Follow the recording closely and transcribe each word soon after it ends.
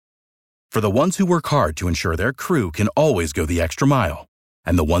For the ones who work hard to ensure their crew can always go the extra mile,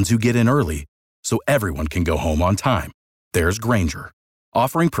 and the ones who get in early so everyone can go home on time, there's Grainger,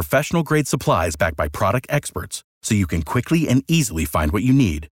 offering professional-grade supplies backed by product experts so you can quickly and easily find what you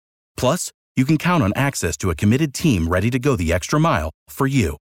need. Plus, you can count on access to a committed team ready to go the extra mile for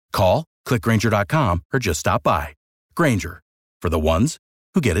you. Call, click Grainger.com, or just stop by. Grainger, for the ones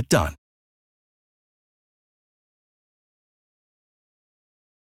who get it done.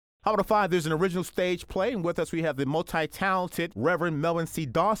 How about 5? There's an original stage play, and with us we have the multi-talented Reverend Melvin C.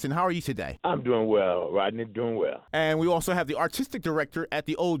 Dawson. How are you today? I'm doing well, Rodney, doing well. And we also have the Artistic Director at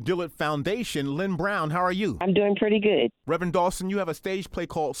the Old Dillard Foundation, Lynn Brown. How are you? I'm doing pretty good. Reverend Dawson, you have a stage play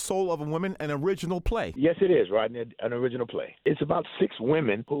called Soul of a Woman, an original play. Yes, it is, Rodney, an original play. It's about 6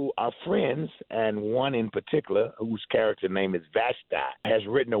 women who are friends, and one in particular, whose character name is Vashti, has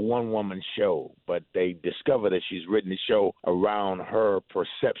written a one-woman show, but they discover that she's written the show around her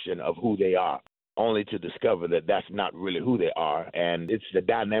perception of who they are, only to discover that that's not really who they are. And it's the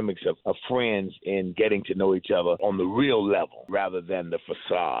dynamics of friends in getting to know each other on the real level rather than the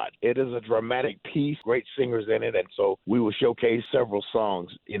facade. It is a dramatic piece, great singers in it, and so we will showcase several songs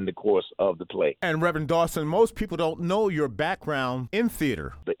in the course of the play. And Reverend Dawson, most people don't know your background in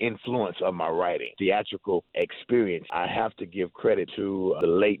theater. The influence of my writing, theatrical experience, I have to give credit to the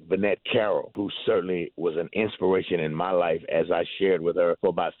late Vinnette Carroll, who certainly was an inspiration in my life as I shared with her for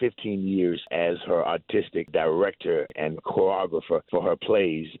about 15 years as her artistic director and choreographer for her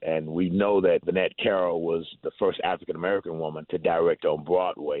plays. And we know that Vinnette Carroll was the first African-American woman to direct on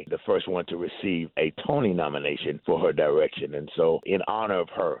Broadway, the first one to receive a Tony nomination for her direction. And so in honor of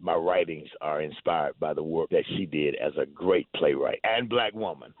her, my writings are inspired by the work that she did as a great playwright and Black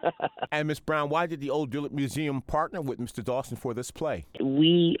woman. And Ms. Brown, why did the Old Dillard Museum partner with Mr. Dawson for this play?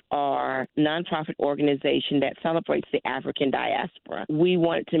 We are a nonprofit organization that celebrates the African diaspora. We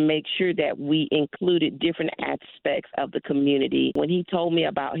wanted to make sure that we included different aspects of the community. When he told me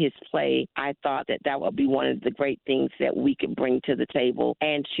about his play, I thought that would be one of the great things that we could bring to the table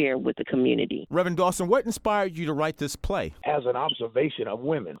and share with the community. Reverend Dawson, what inspired you to write this play? As an observation of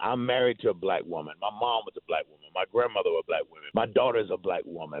women, I'm married to a Black woman. My mom was a Black woman. My grandmother was a Black woman. My daughter's a Black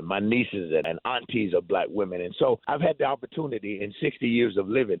woman. My nieces and aunties are Black women. And so I've had the opportunity in 60 years of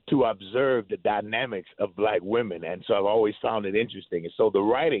living to observe the dynamics of Black women. And so I've always found it interesting. And so the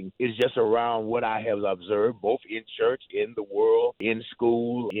writing is just around what I have observed, both in church, in the world, in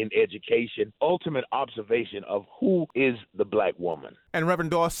school, in education, ultimate observation of who is the Black woman. And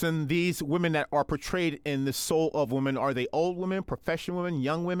Reverend Dawson, these women that are portrayed in the Soul of Women, are they old women, professional women,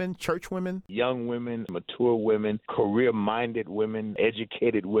 young women, church women? Young women, mature women, career-minded women,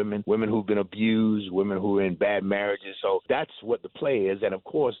 educated women, women who've been abused, women who are in bad marriages. So that's what the play is. And of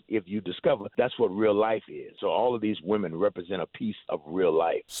course, if you discover, that's what real life is. So all of these women represent a piece of real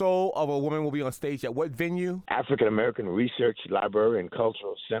life. Soul of a Woman will be on stage at what venue? African American Research Library and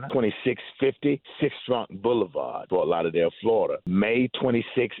Cultural Center, 2650 6th Trunk Boulevard, Fort Lauderdale, Florida, May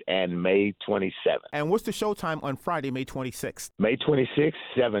 26th and May 27th. And what's the showtime on Friday, May 26th? May 26th,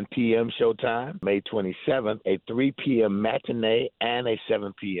 7 p.m. showtime. May 27th, a 3 p.m. matinee and a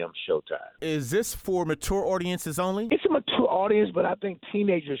 7 p.m. showtime. Is this for mature audiences only? It's a mature audience, but I think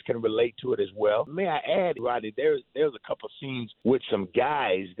teenagers can relate to it as well. May I add, Rodney, there's a couple scenes with some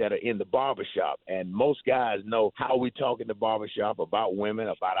guys that are in the barbershop, and most guys know how we talk in the barbershop about women,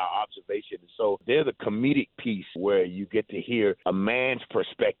 about our observations. So there's a comedic piece where you get to hear a man's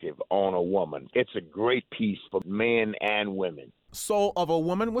perspective on a woman. It's a great piece for men and women. Soul of a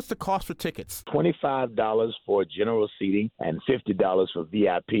Woman, what's the cost for tickets? $25 for general seating and $50 for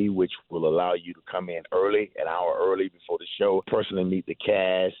VIP, which will allow you to come in early, an hour early before the show, personally meet the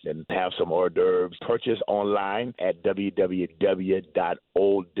cast and have some hors d'oeuvres. Purchase online at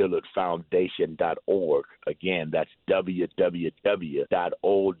www.olddillardfoundation.org. Again, that's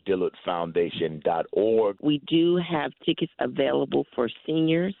www.olddillardfoundation.org. We do have tickets available for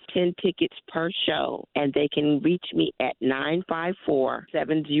seniors, 10 tickets per show, and they can reach me at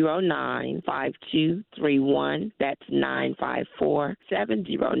 954-709-5231. That's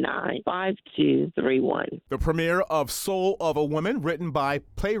 954-709-5231. The premiere of Soul of a Woman, written by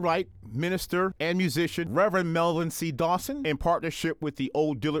playwright, minister, and musician Reverend Melvin C. Dawson in partnership with the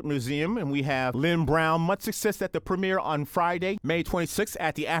Old Dillard Museum. And we have Lynn Brown. Much success at the premiere on Friday, May 26th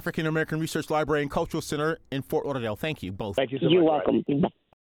at the African American Research Library and Cultural Center in Fort Lauderdale. Thank you both. Thank you so much. You're welcome.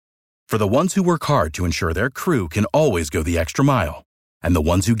 For the ones who work hard to ensure their crew can always go the extra mile, and the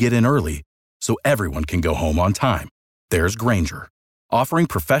ones who get in early so everyone can go home on time, there's Grainger, offering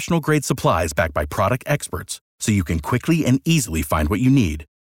professional-grade supplies backed by product experts so you can quickly and easily find what you need.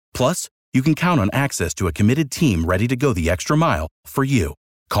 Plus, you can count on access to a committed team ready to go the extra mile for you.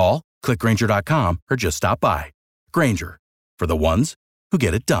 Call, Click Grainger.com or just stop by. Grainger, for the ones who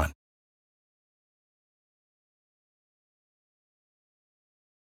get it done.